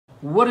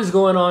What is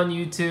going on,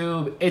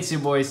 YouTube? It's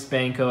your boy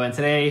Spanko, and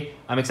today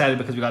I'm excited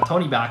because we got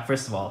Tony back,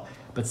 first of all.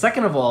 But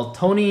second of all,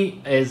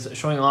 Tony is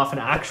showing off an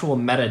actual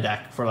meta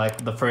deck for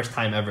like the first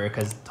time ever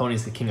because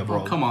Tony's the king of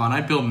rogue. Oh, come on,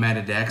 I build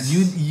meta decks.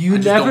 You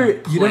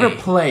never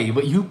play,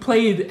 but you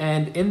played,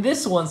 and in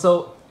this one,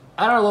 so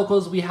at our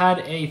locals we had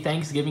a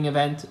Thanksgiving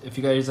event. If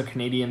you guys are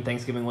Canadian,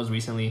 Thanksgiving was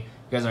recently. If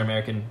you guys are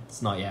American,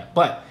 it's not yet.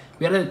 But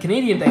we had a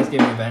Canadian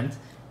Thanksgiving event,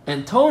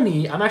 and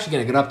Tony, I'm actually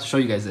gonna get up to show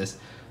you guys this.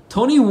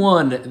 Tony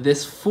won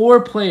this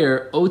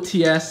 4-player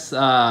OTS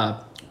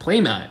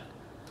playmat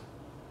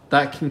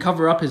that can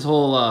cover up his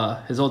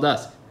whole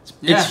desk.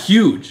 It's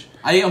huge.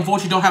 I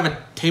unfortunately don't have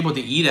a table to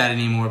eat at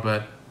anymore,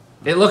 but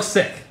it looks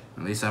sick.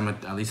 At least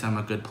I'm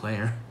a good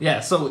player.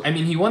 Yeah. So I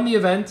mean, he won the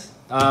event.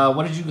 How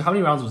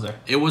many rounds was there?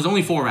 It was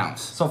only 4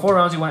 rounds. So 4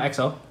 rounds, you won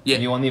XO. Yeah.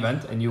 And you won the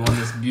event, and you won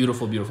this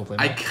beautiful, beautiful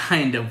playmat. I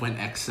kind of went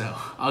XO.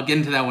 I'll get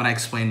into that when I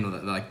explain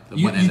what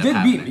you ended up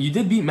happening. You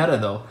did beat meta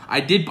though. I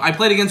did. I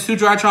played against 2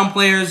 Drytron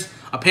players,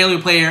 a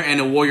Paleo player,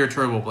 and a Warrior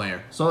Turbo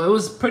player. So it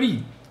was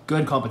pretty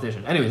good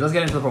competition. Anyways, let's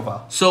get into the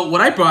profile. So what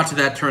I brought to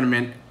that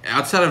tournament,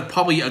 outside of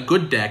probably a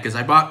good deck, is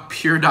I brought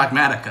pure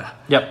Dogmatika.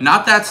 Yep.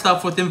 Not that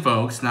stuff with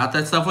Invokes, not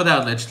that stuff with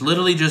Outlets,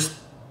 literally just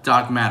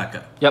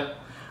Dogmatika. Yep.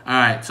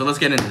 Alright, so let's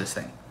get into this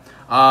thing.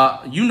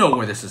 You know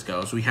where this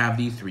goes. We have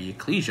the 3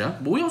 Ecclesia,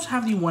 but we also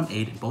have the 1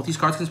 Aiden. Both these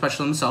cards can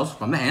special themselves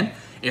from the hand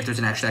if there's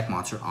an extra deck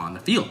monster on the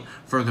field.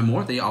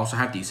 Furthermore, they also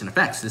have decent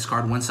effects. This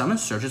card, when summoned,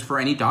 searches for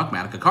any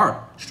Dogmatika card.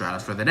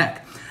 Stratus for the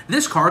deck.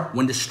 This card,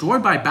 when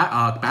destroyed by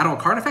battle or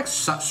card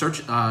effects,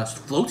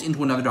 floats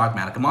into another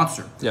Dogmatika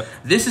monster. Yep.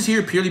 This is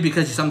here purely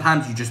because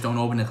sometimes you just don't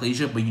open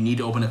Ecclesia, but you need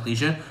to open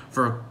Ecclesia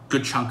for a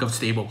good chunk of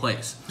stable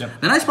plays.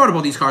 Yep. The nice part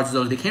about these cards is,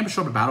 though, they can't be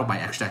destroyed by battle by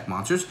extra deck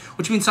monsters,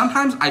 which means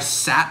sometimes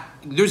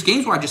there's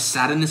games where I just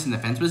sat in this in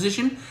defense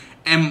position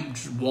and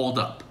just walled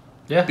up.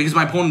 Yeah. Because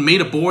my opponent made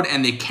a board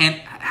and they can't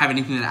have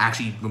anything that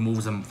actually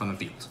removes them from the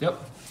field.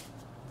 Yep.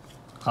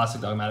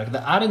 Classic Dogmatika.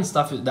 The add-in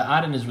stuff, the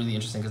add-in is really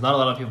interesting because not a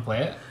lot of people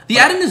play it. The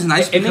add-in is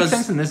nice because... It makes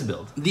sense in this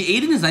build. The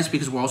Aiden is nice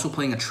because we're also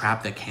playing a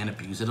trap that can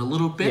abuse it a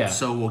little bit,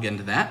 so we'll get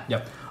into that.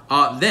 Yep.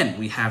 Then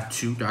we have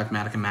 2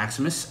 Dogmatika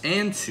Maximus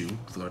and 2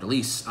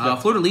 Fleur-de-Lis.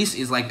 Fleur-de-Lis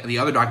is like the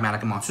other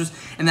Dogmatika monsters,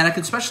 and that it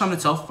can special summon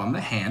itself from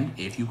the hand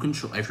if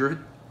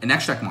an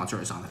extra deck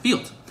monster is on the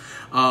field.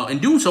 In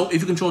doing so,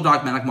 if you control a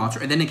Dogmatika monster,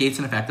 and then negates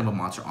an effect of a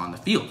monster on the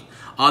field.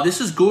 This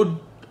is good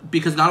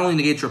because not only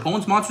negates your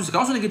opponent's monsters, it can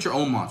also negate your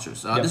own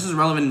monsters. This is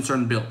relevant in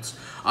certain builds.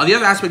 The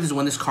other aspect is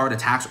when this card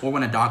attacks or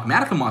when a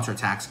Dogmatika monster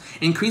attacks,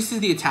 it increases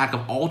the attack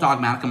of all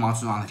Dogmatika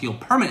monsters on the field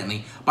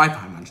permanently by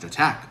 500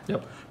 attack.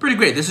 Yep. Pretty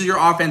great. This is your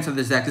offense of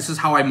this deck. This is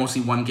how I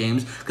mostly won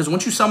games, because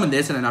once you summon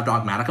this and enough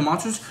Dogmatika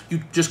monsters,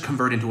 you just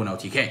convert into an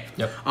OTK.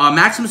 Yep.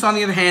 Maximus, on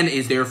the other hand,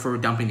 is there for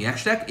dumping the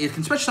extra deck. It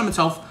can special summon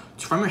itself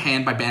from your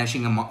hand by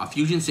banishing a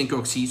Fusion,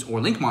 Synchro, Xyz, or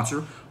Link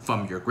monster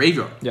from your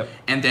graveyard. Yep.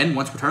 And then,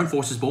 once per turn,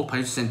 forces both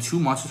players to send 2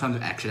 monsters from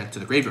their extra deck to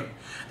the graveyard.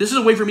 This is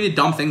a way for me to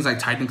dump things like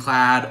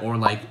Titanclad or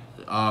like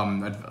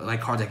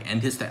cards like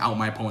Endless to out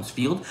my opponent's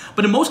field.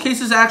 But in most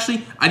cases,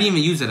 actually, I didn't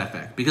even use that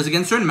effect. Because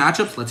against certain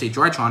matchups, let's say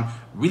Drytron,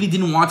 really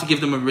didn't want to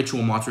give them a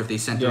ritual monster if they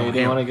sent their own you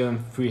didn't want to give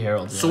them free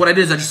heralds. So what I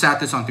did is I just sat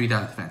this on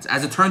 3000 defense.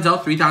 As it turns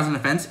out, 3000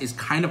 defense is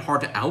kind of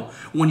hard to out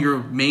when your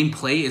main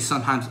play is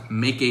sometimes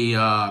make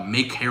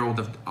Herald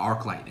of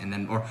Arclight and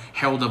then or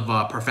Herald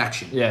of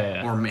Perfection.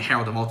 Or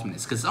Herald of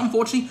Ultimateness. Because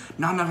unfortunately,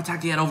 not enough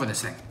attack to get over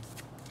this thing.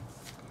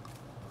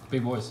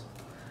 Big boys.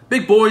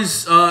 Big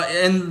boys,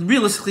 and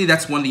realistically,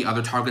 that's one of the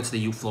other targets that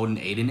you float in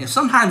Aiden. If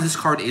sometimes this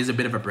card is a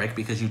bit of a brick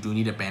because you do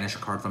need to banish a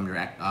card from your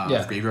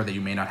graveyard that you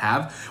may not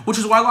have, which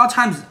is why a lot of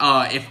times,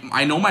 if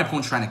I know my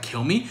opponent's trying to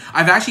kill me,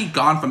 I've actually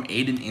gone from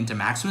Aiden into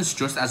Maximus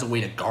just as a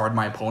way to guard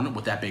my opponent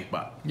with that big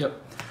butt. Yep.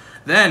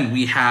 Then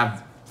we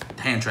have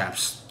hand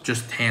traps,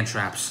 just hand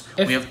traps.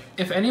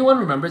 If anyone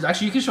remembers,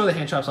 actually, you can show the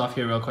hand traps off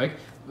here real quick.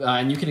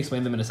 And you can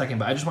explain them in a second,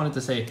 but I just wanted to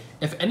say,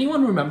 if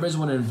anyone remembers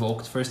when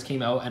Invoked first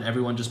came out and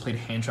everyone just played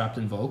Hand Trapped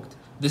Invoked,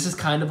 this is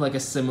kind of like a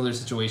similar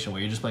situation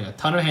where you're just playing a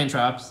ton of hand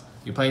traps,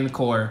 you're playing the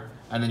core,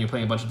 and then you're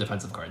playing a bunch of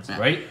defensive cards,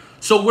 right?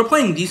 So we're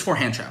playing these 4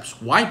 hand traps.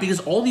 Why?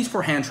 Because all these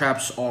 4 hand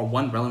traps are,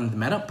 one, relevant to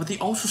the meta, but they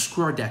also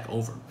screw our deck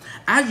over.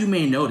 As you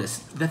may notice,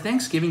 the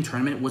Thanksgiving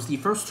tournament was the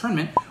first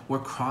tournament where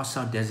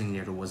Crossout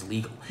Designator was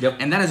legal. Yep.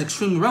 And that is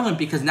extremely relevant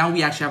because now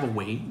we actually have a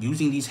way,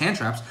 using these hand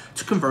traps,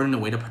 to convert in a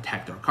way to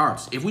protect our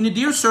cards. If we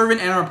Nadir Servant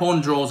and our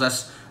opponent draws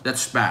us,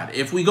 that's bad.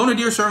 If we go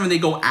Nadir Servant and they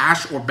go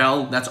Ash or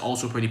Bell, that's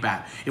also pretty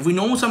bad. If we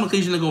know some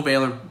Ecclesia and they go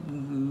Valor,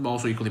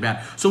 also equally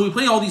bad. So we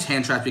play all these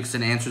hand traps because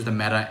it answers the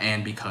meta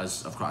and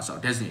because of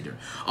Crossout Designator.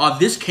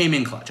 This came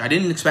in clutch. I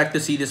didn't expect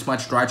to see this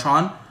much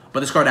Drytron,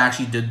 but this card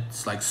actually did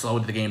like slow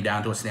the game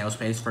down to a snail's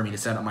pace for me to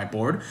set up my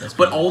board.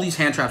 But all these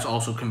hand traps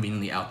also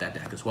conveniently out that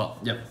deck as well.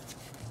 Yep.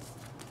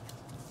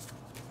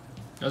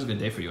 That was a good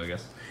day for you, I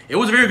guess. It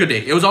was a very good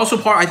day. It was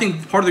also I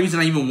think part of the reason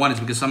I even won is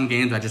because some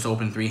games I just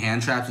opened 3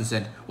 hand traps and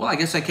said, well, I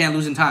guess I can't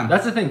lose in time.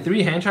 That's the thing.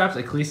 3 hand traps,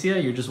 Ecclesia,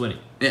 you're just winning.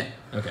 Yeah.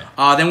 Okay.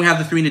 Then we have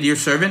the 3 Nadir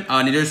Servant.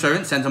 Nadir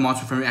Servant sends a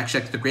monster from your extra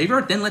deck to the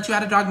graveyard, then lets you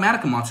add a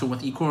Dogmatika monster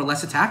with equal or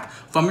less attack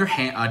from your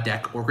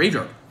deck or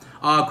graveyard.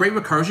 Great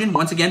recursion.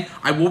 Once again,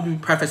 I will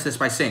preface this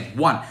by saying,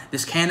 1,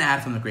 this can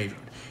add from the graveyard.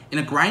 In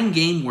a grind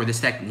game where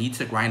this deck needs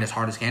to grind as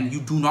hard as can, you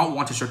do not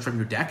want to search from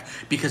your deck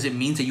because it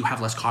means that you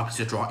have less copies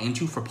to draw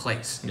into for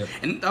plays. Yep.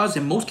 And thus,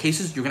 in most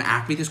cases, you're going to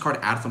activate this card,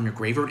 add from your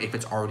graveyard if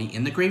it's already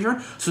in the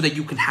graveyard, so that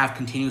you can have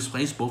continuous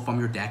plays both from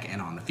your deck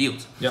and on the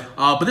field. Yep.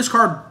 But this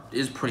card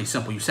is pretty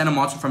simple. You send a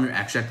monster from your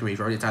extra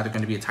graveyard. It's either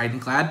going to be a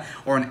Titanclad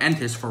or an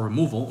Entis for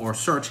removal or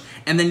search,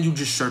 and then you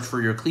just search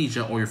for your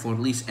Ecclesia or your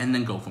Fleur-de-Lis, and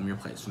then go from your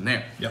plays from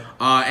there. Yep.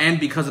 And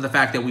because of the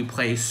fact that we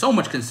play so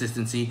much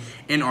consistency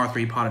in our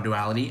 3-pot of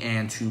duality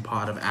and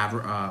 2-pot of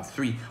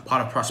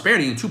 3-pot of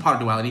prosperity and 2-pot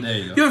of duality,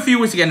 you have a few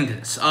ways to get into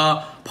this.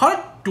 Pot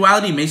of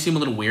duality may seem a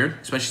little weird,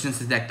 especially since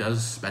the deck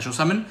does special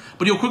summon,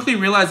 but you'll quickly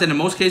realize that in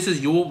most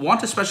cases you'll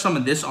want to special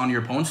summon this on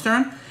your opponent's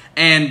turn.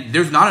 And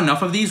there's not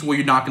enough of these where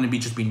you're not going to be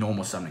just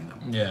normal summoning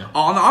them. Yeah.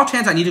 On the off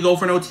chance I need to go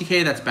for an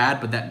OTK, that's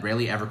bad, but that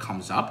rarely ever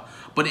comes up.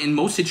 But in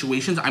most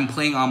situations, I'm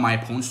playing on my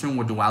opponent's turn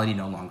where duality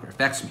no longer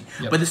affects me.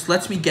 Yep. But this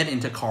lets me get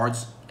into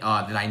cards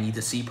that I need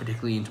to see,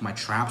 particularly into my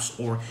traps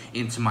or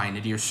into my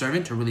Nadir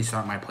Servant to really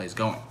start my plays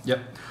going. Yep.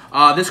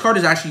 This card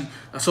is actually...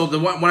 So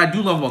what I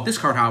do love about this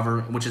card,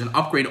 however, which is an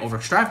upgrade over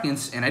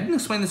Extravagance, and I didn't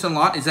explain this a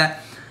lot, is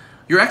that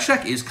your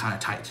extract is kind of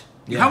tight.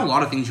 You have a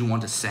lot of things you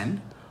want to send,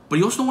 but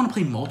you also don't want to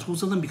play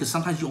multiples of them because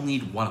sometimes you only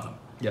need one of them.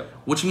 Yep.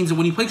 Which means that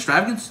when you play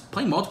Extravagance,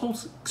 playing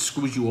multiples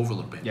screws you over a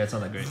little bit. Yeah, it's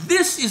not that great.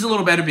 This is a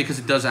little better because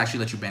it does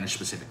actually let you banish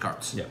specific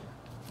cards. Yep.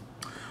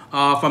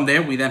 From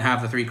there, we then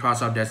have the 3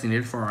 cross-off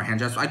designated for our hand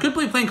traps. I could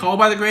play playing Call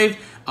by the Grave.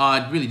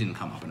 It really didn't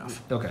come up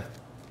enough. Okay.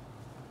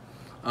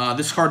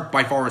 This card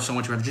by far is so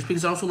much better just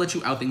because it also lets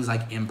you out things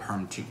like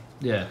Imperm too.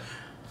 Yeah.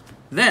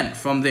 Then,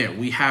 from there,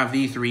 we have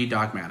the 3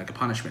 Dogmatika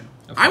Punishment.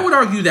 Okay. I would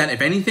argue that,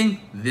 if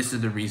anything, this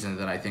is the reason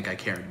that I think I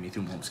carried me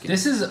through most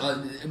games. This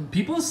is...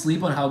 people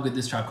sleep on how good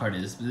this trap card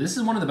is. This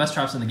is one of the best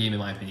traps in the game, in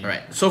my opinion. All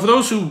right. So, for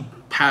those who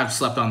have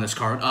slept on this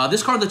card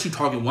lets you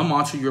target 1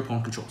 monster your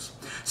opponent controls.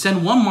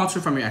 Send 1 monster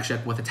from your extra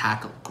deck with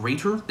attack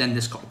greater than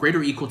this card, greater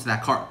or equal to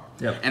that card.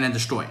 Yep. And then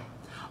destroy it.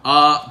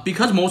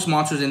 Because most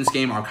monsters in this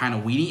game are kind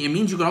of weedy, it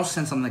means you can also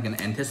send something like an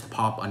Entis to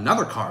pop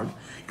another card.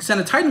 You can send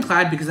a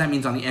Titanclad because that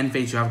means on the end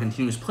phase you have a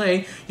continuous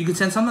play. You can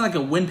send something like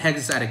a Wind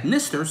Pegasus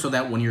Nister so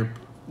that when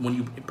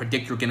you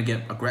predict your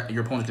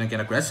opponent's gonna get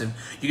aggressive,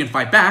 you can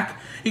fight back.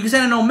 You can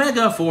send an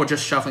Omega for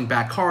just shuffling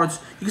back cards.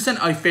 You can send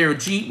a Fair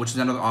G, which is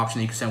another option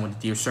that you can send with the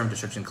Dear Servant to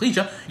search in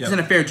Ecclesia. You can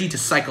send a Fair G to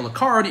cycle a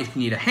card if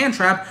you need a hand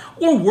trap,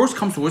 or worst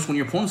comes to worst, when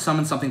your opponent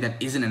summons something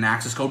that isn't an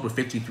access code with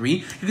 53,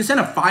 you can send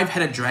a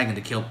 5-headed dragon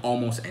to kill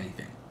almost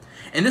anything.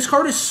 And this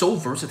card is so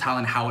versatile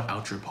in how it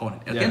outs your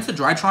opponent. Against the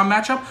Drytron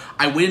matchup,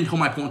 I waited until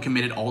my opponent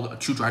committed all the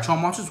 2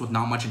 Drytron monsters with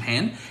not much in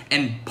hand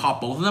and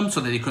popped both of them so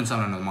that they couldn't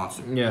summon another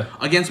monster. Yeah.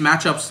 Against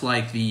matchups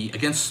like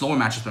against slower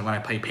matchups like when I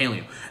play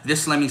Paleo,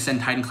 this let me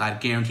send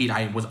Titanclad guaranteed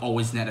I was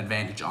always net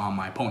advantage on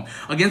my opponent.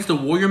 Against the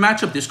Warrior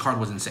matchup, this card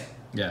was insane.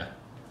 Yeah.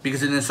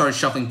 Because it then started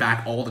shuffling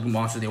back all the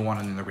monsters they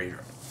wanted in the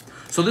graveyard.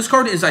 So this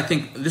card is, I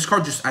think,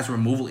 just as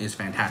removal is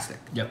fantastic.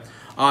 Yep.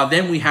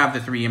 Then we have the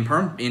 3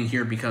 Imperm in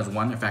here because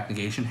 1, effect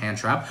negation, hand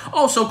trap,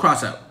 also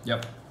cross out.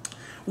 Yep.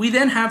 We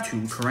then have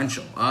 2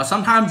 Torrential.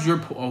 Sometimes your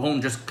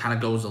opponent just kind of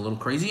goes a little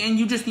crazy and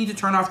you just need to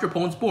turn off your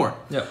opponent's board.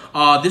 Yep.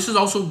 This is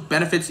also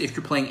benefits if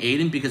you're playing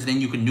Aiden because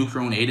then you can nuke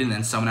your own Aiden and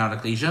then summon out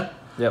Ecclesia.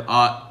 Yep.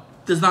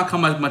 Does not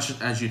come as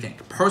much as you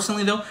think.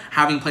 Personally though,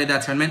 having played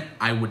that tournament,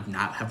 I would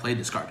not have played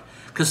this card.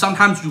 Because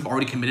sometimes you've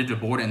already committed to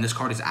board and this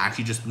card is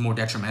actually just more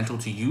detrimental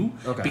to you.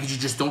 Okay. Because you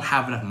just don't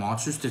have enough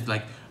monsters to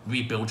like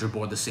rebuild your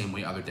board the same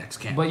way other decks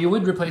can. But you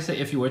would replace it,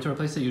 if you were to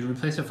replace it, you'd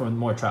replace it for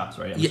more traps,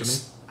 right?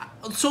 Yes.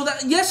 So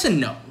that, yes and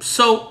no.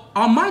 So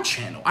on my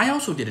channel, I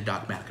also did a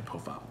Dogmatika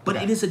profile. But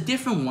it is a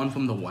different one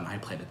from the one I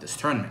played at this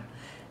tournament.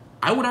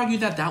 I would argue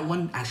that that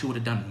one actually would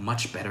have done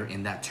much better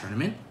in that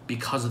tournament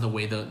because of the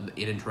way it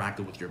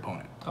interacted with your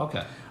opponent.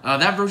 Okay.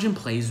 That version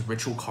plays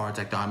ritual cards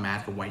like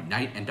Dogmatika White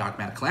Knight and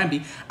Dogmatika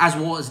Calamity, as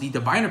well as the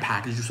Diviner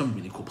package, which are some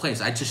really cool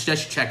plays. I just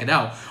suggest you check it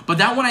out. But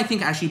that one I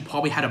think actually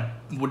probably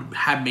would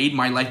have made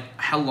my life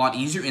a hell of a lot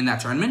easier in that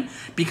tournament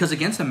because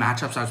against the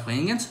matchups I was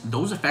playing against,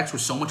 those effects were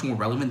so much more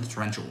relevant than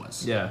Torrential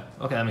was. Yeah.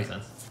 Okay, that makes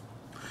sense.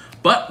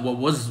 But what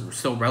was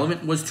still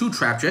relevant was 2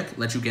 Trapjic,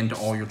 let you get into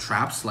all your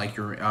traps, like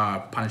your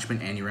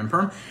Punishment and your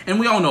Imperm. And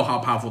we all know how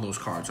powerful those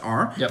cards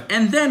are. Yep.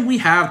 And then we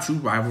have 2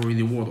 Rivalry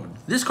the Warlord.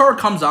 This card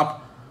comes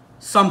up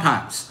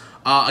sometimes.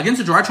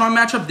 Against the Drytron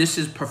matchup, this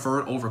is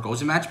preferred over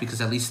Gozen match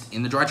because at least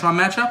in the Drytron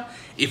matchup,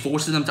 it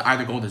forces them to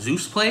either go the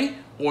Zeus play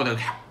or the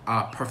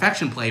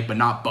Perfection play, but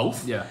not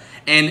both. Yeah.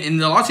 And in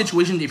a lot of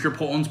situations, if your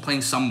opponent's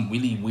playing some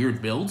really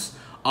weird builds,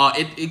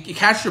 it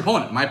catches your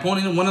opponent. My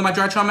opponent in one of my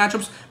Drytron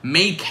matchups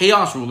made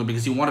Chaos Ruler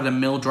because he wanted to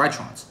mill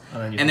Drytrons.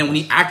 And then when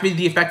he activated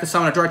the effect to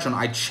summon a Drytron,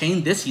 I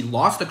chained this, he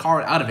lost the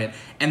card out of it,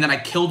 and then I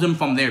killed him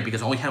from there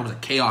because all he had was a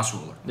Chaos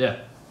Ruler. Yeah.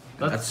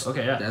 That's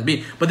okay, yeah. That's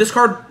me. But this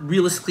card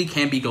realistically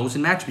can be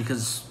Gozen match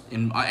because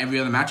in every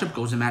other matchup,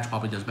 Gozen match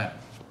probably does better.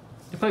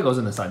 You play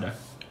Gozen this side deck.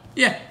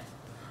 Yeah.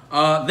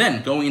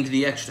 Then going into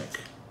the X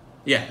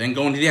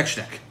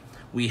deck.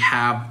 We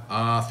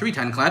have 3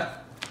 Titanclad.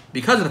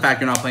 Because of the fact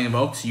you're not playing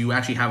Evokes, you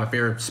actually have a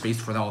fair space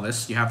for all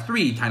this. You have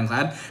 3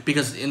 Titanclad,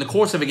 because in the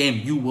course of a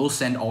game, you will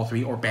send all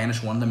 3 or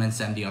banish one of them and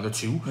send the other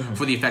 2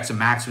 for the effects of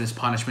Maximus,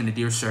 Punishment, and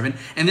Dear Servant.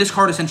 And this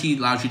card essentially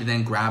allows you to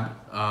then grab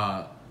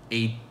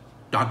a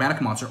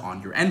Dogmatika monster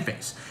on your end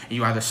phase. And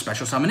you either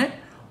special summon it,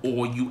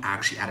 or you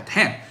actually add it to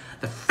hand.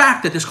 The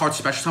fact that this card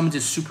special summons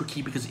is super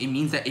key because it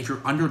means that if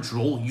you're under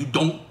Droll,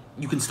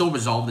 you can still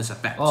resolve this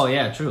effect. Oh,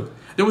 yeah, true.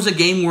 There was a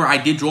game where I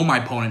did Droll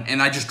my opponent,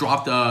 and I just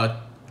dropped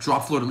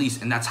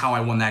Fleur-de-Lis, and that's how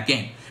I won that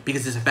game.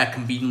 Because this effect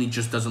conveniently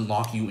just doesn't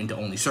lock you into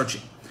only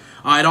searching.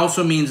 It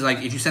also means,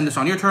 like, if you send this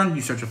on your turn,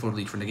 you search a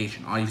Fleur-de-Lis for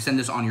negation. If you send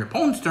this on your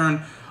opponent's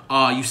turn,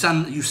 you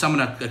summon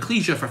a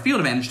Ecclesia for field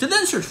advantage to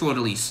then search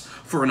Fleur-de-Lis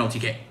for an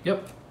OTK.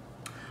 Yep.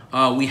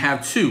 We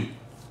have 2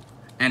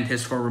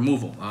 Entis for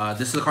removal.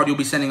 This is the card you'll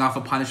be sending off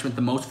a Punishment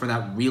the most for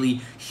that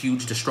really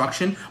huge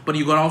destruction, but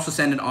you can also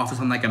send it off of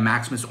something like a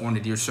Maximus or a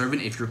Nadir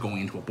Servant if you're going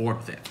into a board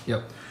with it.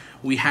 Yep.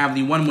 We have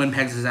the 1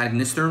 Pegasus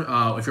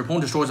Nister. If your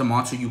opponent destroys a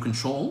monster you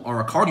control, or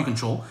a card you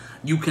control,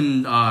 you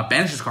can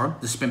banish this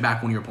card to spin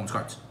back one of your opponent's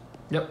cards.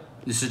 Yep.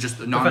 This is just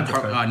a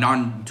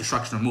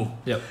non-destruction removal.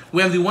 Yep.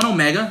 We have the 1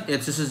 Omega.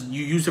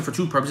 You use it for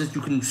 2 purposes.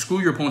 You can screw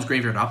your opponent's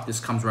graveyard up. This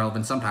comes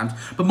relevant sometimes,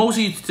 but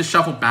mostly it's to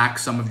shuffle back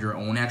some of your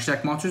own extra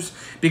deck monsters,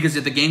 because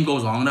if the game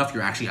goes long enough,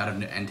 you're actually out of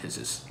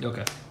Entises.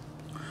 Okay.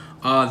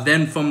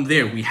 Then from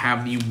there, we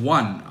have the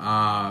 1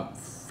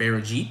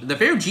 Farrajeet. The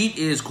Farrajeet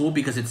is cool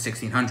because it's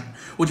 1600,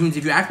 which means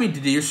if you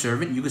activate Dear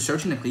Servant, you can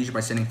search an Ecclesia by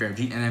sending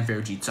Farrajeet, and then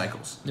Farrajeet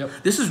cycles. Yep.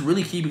 This is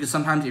really key because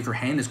sometimes if your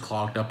hand is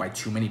clogged up by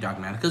too many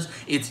Dogmatikas,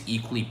 it's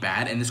equally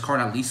bad, and this card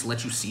at least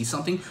lets you see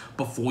something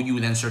before you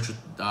then search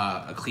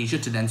Ecclesia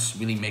to then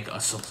really make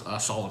a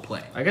solid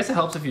play. I guess it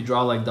helps if you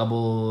draw like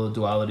double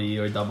duality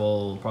or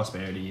double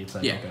prosperity. It's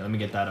like, yeah. Okay, let me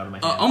get that out of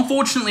my hand.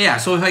 Unfortunately, yeah.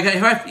 So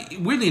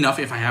weirdly enough,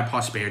 if I have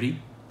prosperity,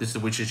 this is the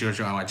which is yours,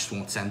 I just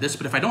won't send this.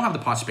 But if I don't have the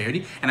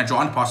prosperity and I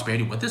draw into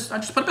prosperity with this, I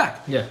just put it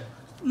back. Yeah.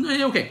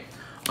 Okay.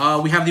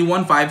 We have the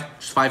 1/5,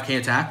 just 5k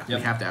attack. Yep.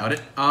 We have to out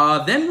it.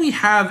 Then we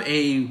have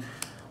a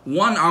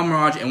 1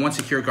 Almirage and 1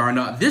 Secure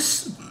Garna.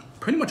 This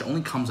pretty much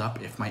only comes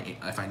up if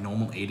I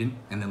normal Aiden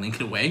and then link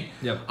it away.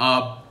 Yep.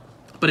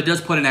 But it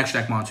does put an extra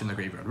deck monster in the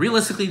graveyard.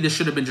 Realistically, this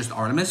should have been just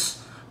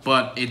Artemis,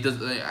 but it does.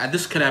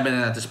 This could have been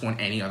at this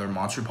point any other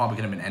monster. Probably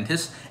could have been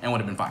Entis and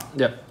would have been fine.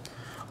 Yep.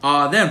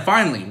 Then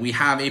finally, we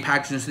have a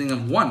package consisting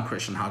of 1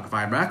 Christian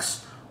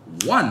Hagafibrax,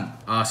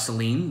 1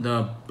 Celine,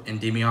 the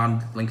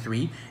Endymion Link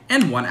 3,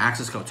 and 1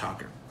 Access Code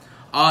Talker.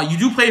 You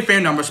do play a fair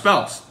number of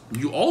spells.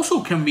 You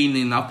also,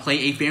 conveniently enough, play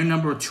a fair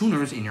number of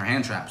tuners in your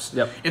hand traps.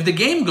 Yep. If the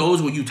game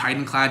goes where you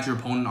Titanclad your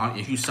opponent on,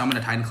 if you summon a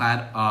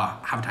Titanclad,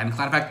 have a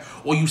Titanclad effect,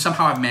 or you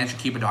somehow have managed to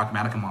keep a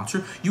Dogmatika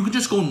monster, you can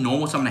just go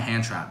normal summon a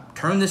hand trap,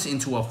 turn this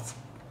into a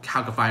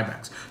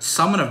Hagafibrax,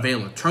 summon a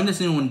Veiler, turn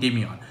this into an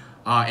Endymion.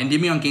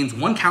 Endymion gains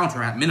 1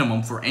 counter at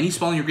minimum for any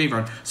spell in your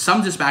graveyard,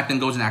 summons this back, then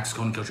goes in Access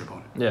Code and kills your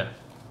opponent. Yeah.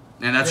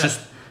 And that's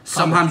just...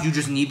 Sometimes you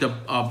just need the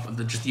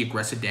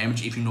aggressive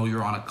damage if you know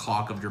you're on a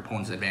clock of your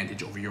opponent's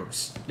advantage over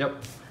yours.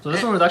 Yep. So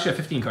this one was actually a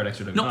 15 card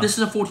extra deck. No, this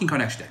is a 14 card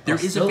extra deck. There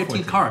is a 15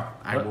 14 card.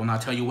 I will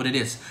not tell you what it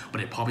is,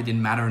 but it probably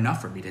didn't matter enough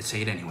for me to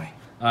say it anyway.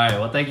 All right.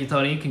 Well, thank you,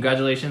 Tony.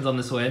 Congratulations on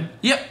this win.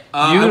 Yep.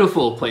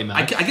 Beautiful play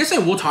match. I guess I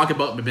will talk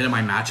about a bit of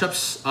my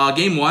matchups.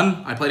 Game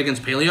 1, I played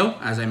against Paleo,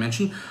 as I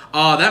mentioned.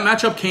 That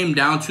matchup came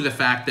down to the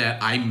fact that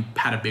I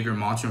had a bigger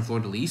monster in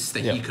Fleur-de-Lis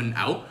that he couldn't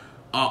out.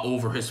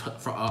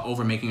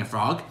 Over making a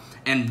frog,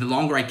 and the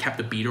longer I kept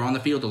the beater on the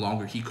field, the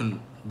longer he couldn't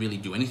really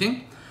do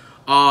anything.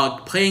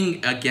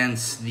 Playing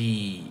against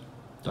the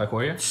Dark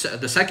Warrior,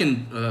 the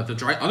second other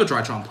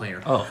Drytron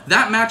player. Oh,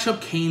 that matchup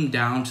came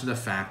down to the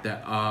fact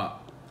that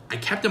I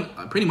kept him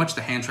pretty much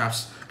the hand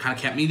traps kind of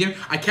kept me there.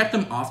 I kept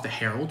him off the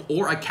Herald,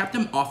 or I kept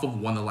him off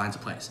of one of the lines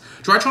of plays.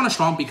 Drytron is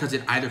strong because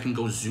it either can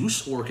go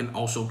Zeus or it can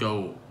also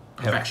go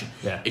Perfection.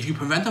 Yeah. If you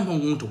prevent them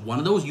from going to one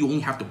of those, you only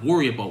have to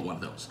worry about one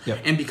of those. Yep.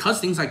 And because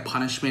things like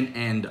Punishment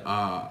and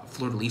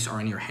Fleur-de-Lis are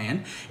in your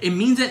hand, it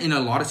means that in a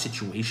lot of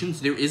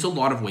situations, there is a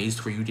lot of ways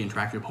for you to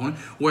interact with your opponent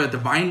where a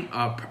Divine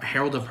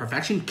Herald of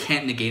Perfection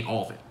can't negate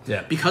all of it.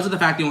 Yeah. Because of the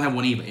fact they don't have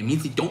one Eva, it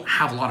means they don't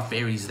have a lot of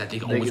fairies that they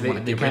always want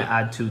to They can't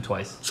add 2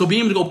 twice. So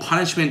being able to go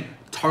Punishment,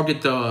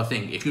 target the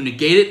thing. If you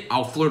negate it,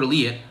 I'll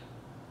Fleur-de-Lis it.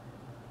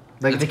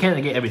 Like, they can't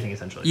negate everything,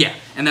 essentially. Yeah,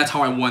 and that's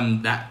how I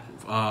won that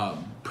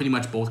pretty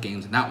much both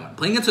games in that one.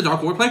 Playing against a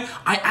Dark War player,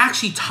 I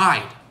actually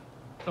tied.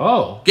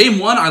 Oh. Game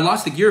 1, I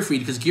lost to Gearfried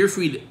because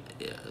Gearfried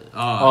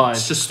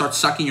just starts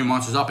sucking your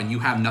monsters up and you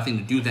have nothing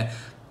to do that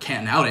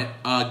can't out it.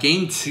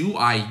 Game 2,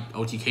 I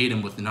OTK'd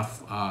him with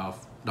enough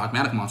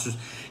Dogmatic monsters.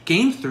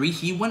 Game 3,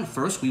 he went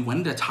first, we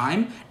went at a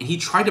time, and he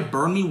tried to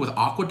burn me with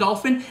Aqua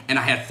Dolphin, and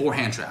I had 4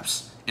 hand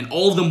traps. And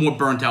all of them were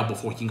burnt out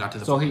before he got to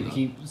the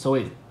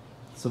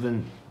So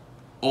then...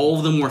 All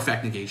of them were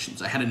effect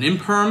negations. I had an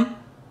Imperm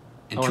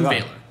and 2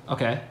 Veiler.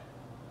 Okay.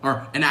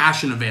 Or an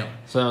Ash and a Veiler.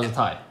 So that was a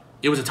tie.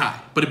 It was a tie.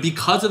 But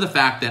because of the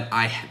fact that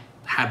I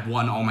had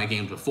won all my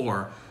games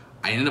before,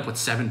 I ended up with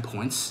 7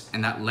 points,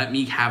 and that let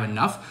me have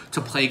enough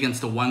to play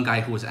against the one guy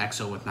who was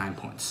XO with 9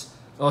 points.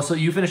 Oh, so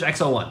you finished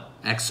XO1?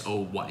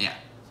 XO1, yeah.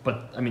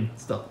 But, I mean,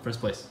 still, first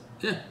place.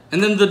 Yeah.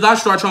 And then the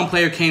last Drytron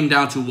player came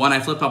down to one. I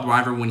flipped up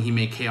River when he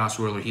made Chaos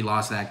Whirler. He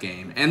lost that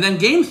game. And then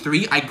game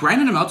 3, I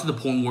grinded him out to the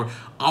point where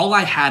all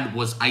I had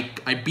was I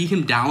beat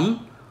him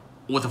down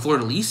with a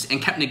Fleur-de-Lis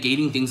and kept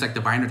negating things like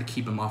Diviner to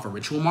keep him off a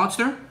Ritual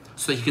Monster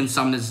so that he can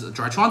summon his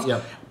Drytrons.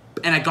 Yep.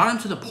 And I got him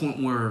to the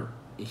point where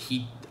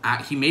he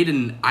made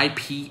an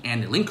IP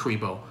and a Link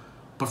Karibo,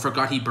 but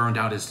forgot he burned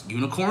out his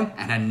Unicorn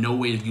and had no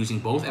way of using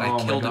both, and I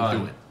killed him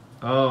through it.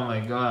 Oh my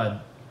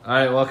god.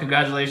 Alright, well,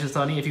 congratulations,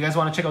 Tony. If you guys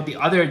want to check out the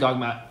other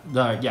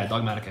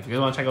Dogmatika. If you guys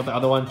want to check out the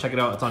other one, check it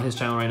out. It's on his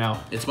channel right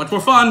now. It's much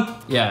more fun.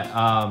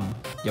 Yeah,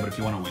 but if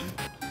you want to win.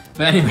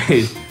 But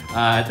anyways,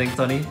 thanks,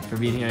 Tony, for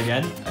being here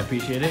again. I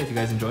appreciate it. If you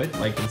guys enjoyed,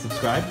 like and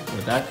subscribe.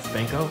 With that,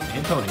 Spanko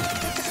and Tony,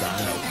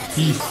 sign out.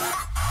 Peace.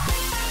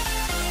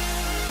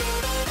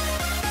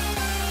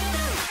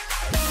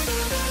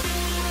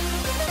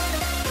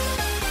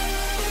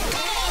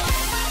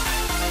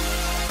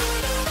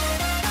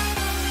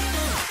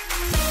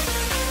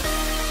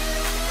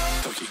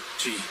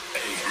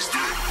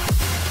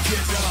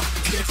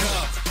 Get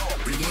up,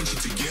 we want you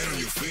to get